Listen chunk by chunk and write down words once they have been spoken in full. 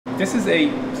This is a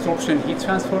sorption heat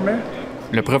transformer.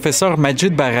 Le professeur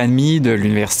Majid Barami de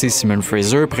l'Université Simon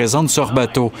Fraser présente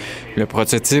Sorbato, le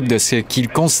prototype de ce qu'il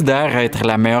considère être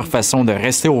la meilleure façon de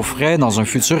rester au frais dans un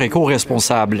futur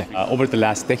éco-responsable. Over the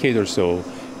last decade or so,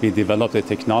 we developed a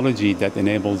technology that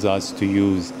enables us to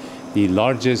use the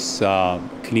largest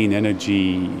clean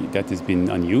energy that has been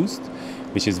unused,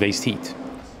 which is waste heat.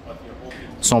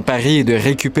 Son pari est de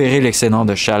récupérer l'excédent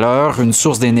de chaleur, une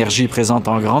source d'énergie présente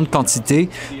en grande quantité,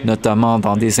 notamment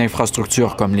dans des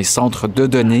infrastructures comme les centres de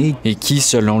données, et qui,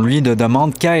 selon lui, ne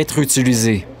demandent qu'à être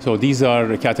utilisée. So these are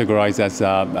categorized as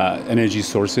energy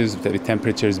sources with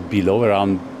temperatures below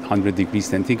around 100 degrees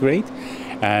centigrade,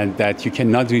 and that you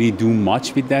cannot really do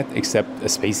much with that except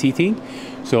space heating.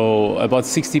 So about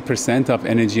 60% of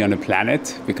energy on the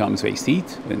planet becomes waste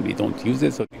heat when we don't use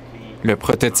it. Le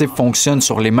prototype fonctionne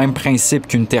sur les mêmes principes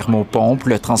qu'une thermopompe.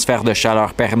 Le transfert de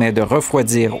chaleur permet de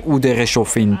refroidir ou de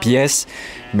réchauffer une pièce,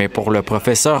 mais pour le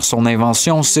professeur, son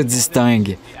invention se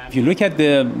distingue. If you look at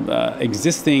the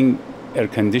existing air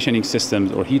conditioning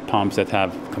systems or heat pumps that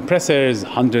have compressors,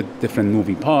 100 different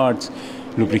moving parts,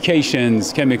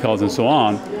 lubrications, chemicals, and so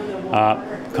on,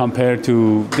 compared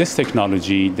to this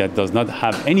technology that does not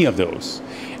have any of those.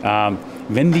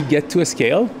 When we get to a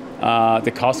scale, the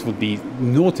cost would be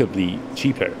notably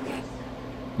cheaper.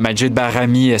 Majid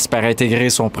Barami espère intégrer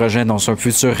son projet dans un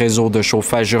futur réseau de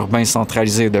chauffage urbain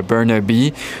centralisé de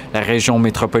Burnaby. La région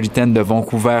métropolitaine de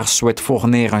Vancouver souhaite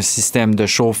fournir un système de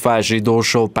chauffage et d'eau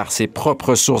chaude par ses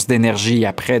propres sources d'énergie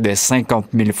à près de 50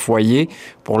 000 foyers.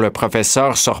 Pour le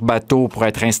professeur, Sorbato pourrait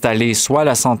être installé soit à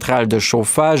la centrale de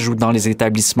chauffage ou dans les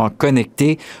établissements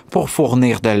connectés pour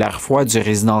fournir de l'air froid du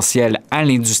résidentiel à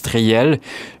l'industriel.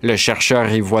 Le chercheur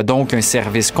y voit donc un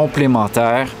service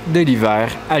complémentaire de l'hiver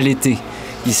à l'été.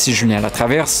 Ici Julien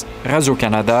Latraverse,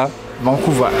 Radio-Canada,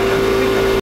 Vancouver.